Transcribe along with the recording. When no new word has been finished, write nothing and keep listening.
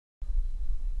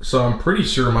So I'm pretty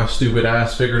sure my stupid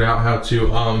ass figured out how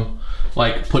to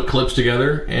like put clips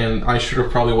together, and I should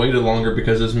have probably waited longer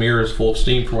because this mirror is full of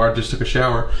steam from where I just took a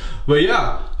shower. But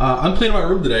yeah, I'm cleaning my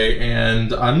room today,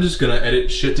 and I'm just gonna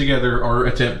edit shit together, or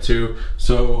attempt to.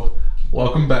 So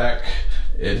welcome back.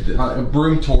 A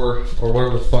room tour, or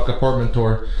whatever the fuck, apartment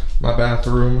tour. My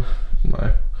bathroom,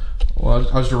 well,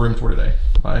 I was doing a room tour today.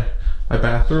 My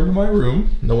bathroom and my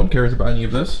room. No one cares about any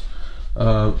of this.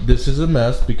 This is a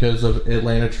mess because of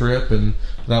Atlanta trip, and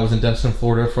I was in Destin,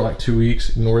 Florida for like 2 weeks.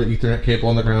 Ignore the Ethernet cable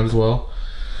on the ground as well.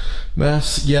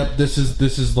 Mess. Yep, this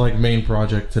is like main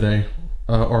project today,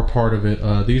 or part of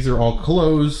it. These are all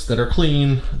clothes that are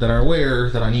clean, that I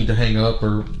wear, that I need to hang up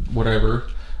or whatever.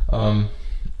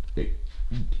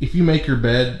 If you make your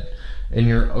bed and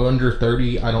you're under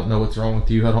 30, I don't know what's wrong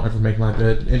with you. I don't ever make my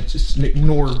bed, and just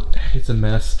ignore. It's a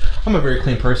mess. I'm a very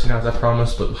clean person, guys, I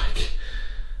promise, but like,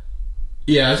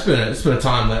 yeah, it's been a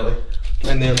time lately.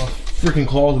 And then my freaking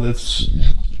closet that's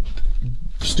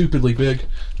stupidly big.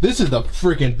 This is the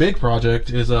freaking big project.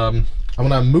 Is when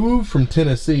I moved from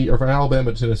Tennessee, or from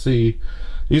Alabama to Tennessee,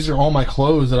 these are all my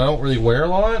clothes that I don't really wear a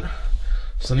lot.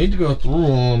 So I need to go through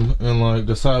them and like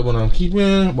decide what I'm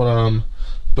keeping, what I'm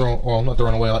throwing. Well, I'm not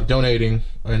throwing away, like donating,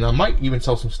 and I might even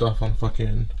sell some stuff on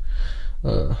fucking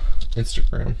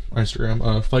Instagram,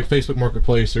 like Facebook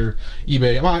Marketplace or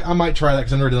eBay. I might try that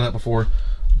because I've never done that before.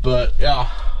 But yeah,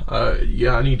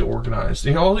 yeah, I need to organize.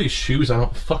 You know, all these shoes I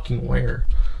don't fucking wear.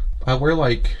 I wear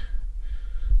like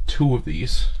 2 of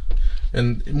these,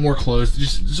 and more clothes.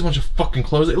 Just a bunch of fucking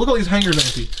clothes. Look at all these hangers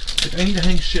empty. Like, I need to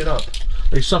hang shit up.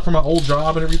 They stuff from my old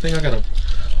job and everything. I gotta.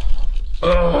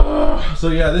 So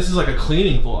yeah, this is like a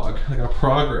cleaning vlog, like a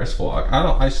progress vlog.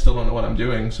 I still don't know what I'm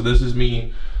doing. So this is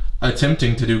me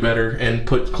attempting to do better and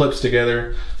put clips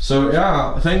together. So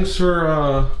yeah, thanks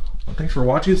for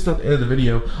watching. This is not the end of the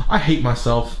video. I hate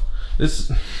myself.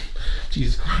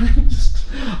 Jesus Christ.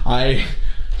 I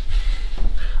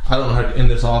don't know how to end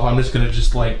this off. I'm just gonna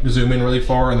just like zoom in really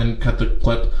far and then cut the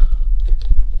clip.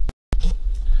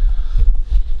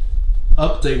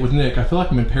 Update with Nick. I feel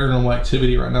like I'm in paranormal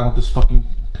activity right now with this fucking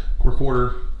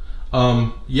recorder.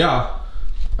 Yeah.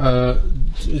 I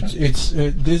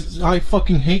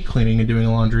fucking hate cleaning and doing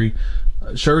laundry.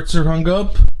 Shirts are hung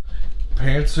up.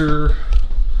 Pants are.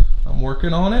 I'm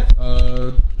working on it.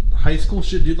 High school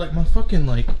shit, dude. Like my fucking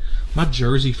my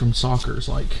jersey from soccer's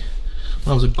like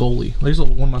when I was a goalie. There's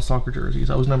one of my soccer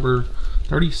jerseys. I was number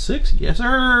 36. Yes,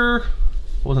 sir.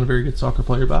 I wasn't a very good soccer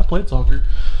player, but I played soccer.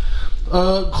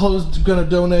 Clothes gonna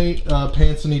donate.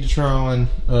 Pants I need to try on.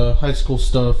 High school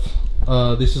stuff.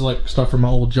 This is like stuff from my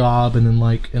old job, and then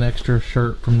like an extra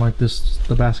shirt from like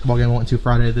the basketball game I went to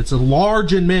Friday. That's a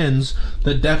large in men's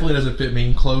that definitely doesn't fit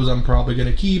me. Clothes I'm probably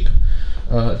gonna keep.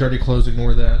 Dirty clothes,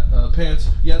 ignore that. Pants.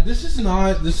 Yeah, this is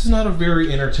not a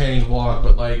very entertaining vlog,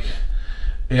 but like,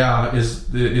 yeah,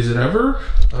 is it ever?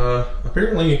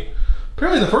 Apparently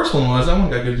the first one was. That one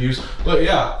got good views. But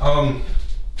yeah,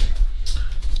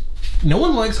 no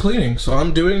one likes cleaning, so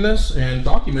I'm doing this and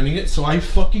documenting it, so I'm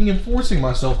fucking enforcing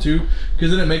myself to, because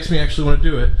then it makes me actually want to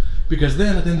do it. Because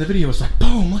then at the end of the video, it's like,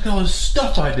 boom, look at all this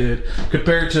stuff I did,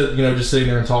 compared to, you know, just sitting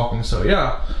there and talking. So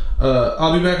yeah,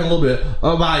 I'll be back in a little bit.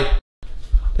 Bye.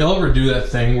 Y'all ever do that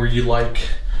thing where you like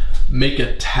make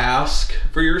a task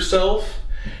for yourself,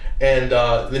 and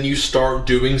then you start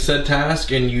doing said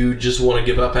task and you just want to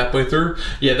give up halfway through?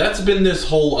 Yeah, that's been this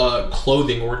whole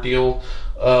clothing ordeal.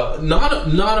 Not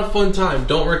a fun time.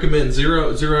 Don't recommend. 0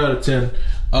 out of 10.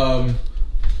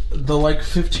 The like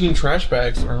 15 trash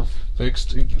bags are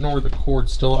fixed. Ignore the cord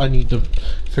still. I need to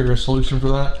figure a solution for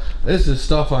that. This is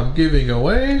stuff I'm giving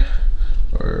away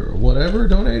or whatever,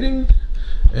 donating,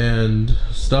 and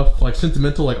stuff like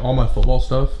sentimental, like all my football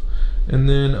stuff. And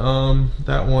then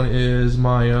that one is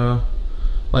my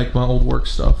like my old work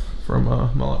stuff from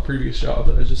my previous job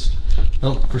that I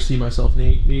don't foresee myself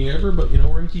needing ever, but you know,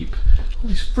 we're gonna keep all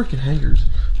these freaking hangers.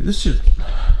 This shit.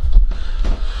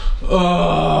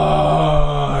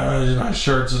 My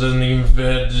shirts doesn't even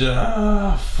fit.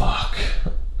 Fuck.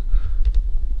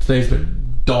 Today's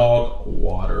been dog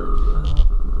water.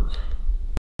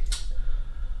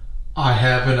 I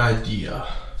have an idea.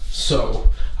 So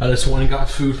I just went and got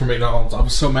food from McDonald's. I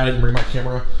was so mad I didn't bring my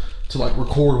camera to like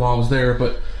record while I was there,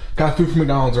 but got food from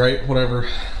McDonald's, right? Whatever.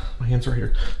 My hand's right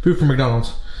here. Food from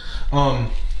McDonald's. Why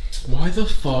the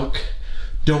fuck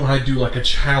don't I do like a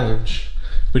challenge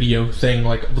video thing?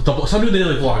 Like, some do the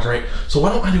daily vlogs, right? So why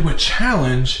don't I do a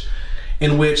challenge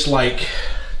in which, like,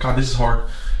 God, this is hard,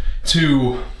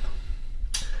 to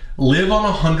live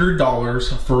on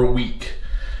 $100 for a week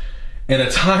in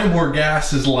a time where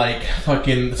gas is like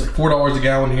fucking, it's like $4 a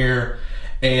gallon here,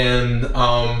 and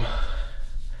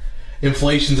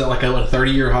inflation's at like a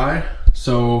 30-year high.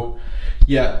 So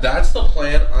yeah, that's the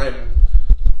plan.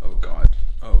 Oh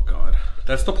god,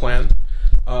 that's the plan.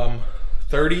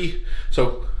 30.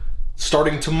 So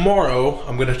starting tomorrow,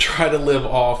 I'm gonna try to live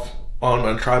off on.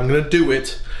 I'm gonna do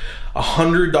it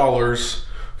 $100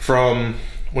 from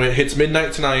when it hits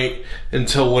midnight tonight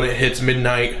until when it hits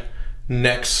midnight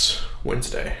next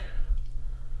Wednesday.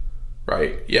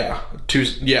 Right? Yeah.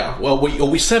 Tuesday. Yeah. Well,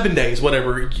 we 7 days.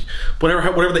 Whatever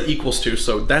that equals to.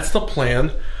 So that's the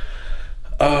plan.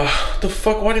 The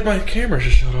fuck? Why did my camera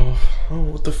just shut off? Oh,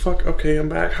 what the fuck? Okay, I'm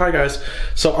back. Hi guys.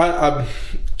 So I'm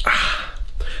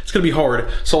it's gonna be hard.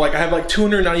 So like I have like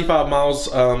 295 miles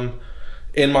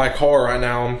in my car right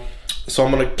now. So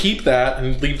I'm gonna keep that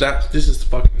and leave that. This is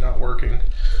fucking not working.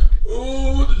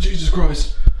 Oh, Jesus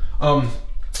Christ. So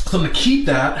I'm gonna keep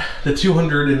that, the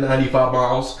 295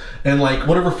 miles, and like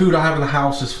whatever food I have in the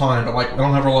house is fine, but like I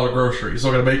don't have a lot of groceries, so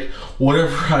I'm gonna make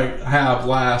whatever I have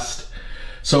last.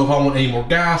 So if I want any more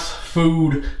gas,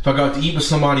 food, if I got to eat with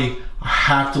somebody, I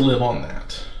have to live on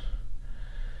that.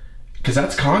 Because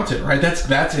that's content, right?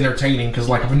 That's entertaining, because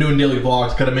like if I'm doing daily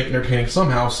vlogs, gotta make it entertaining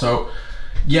somehow. So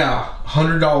yeah,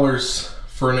 $100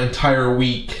 for an entire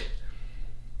week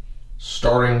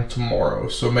starting tomorrow.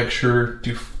 So make sure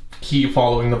to keep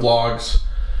following the vlogs.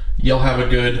 You'll have a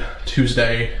good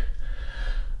Tuesday.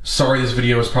 Sorry this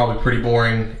video is probably pretty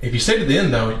boring. If you stay to the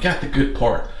end though, you got the good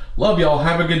part. Love y'all,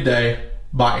 have a good day.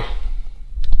 Bye.